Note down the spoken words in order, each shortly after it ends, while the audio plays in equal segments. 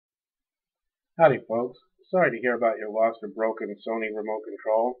Howdy folks, sorry to hear about your lost or broken Sony remote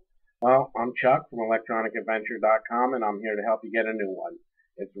control. Well, I'm Chuck from electronicadventure.com and I'm here to help you get a new one.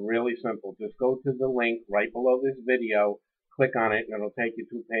 It's really simple. Just go to the link right below this video, click on it, and it'll take you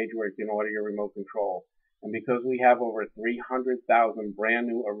to a page where you can order your remote control. And because we have over 300,000 brand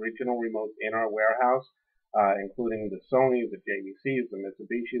new original remotes in our warehouse, including the Sonys, the JVCs, the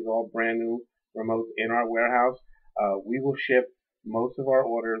Mitsubishis, all brand new remotes in our warehouse, we will ship most of our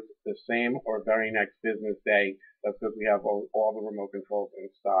orders the same or very next business day. That's because we have all the remote controls in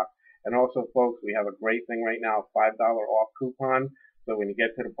stock. And also, folks, we have a great thing right now, $5 off coupon. So when you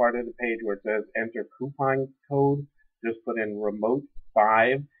get to the part of the page where it says enter coupon code, just put in remote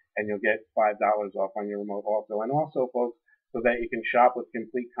 5 and you'll get $5 off on your remote also. And also, folks, so that you can shop with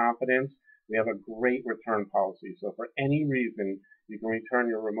complete confidence, we have a great return policy. So for any reason, you can return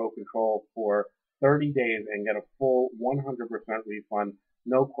your remote control for 30 days and get a full 100% refund,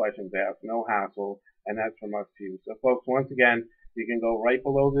 no questions asked, no hassle, and that's from us to you. So folks, once again, you can go right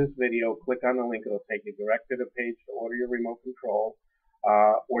below this video, click on the link, it'll take you direct to the page to order your remote control,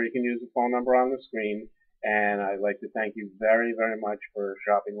 or you can use the phone number on the screen, and I'd like to thank you very, very much for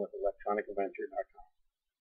shopping with electronicadventure.com.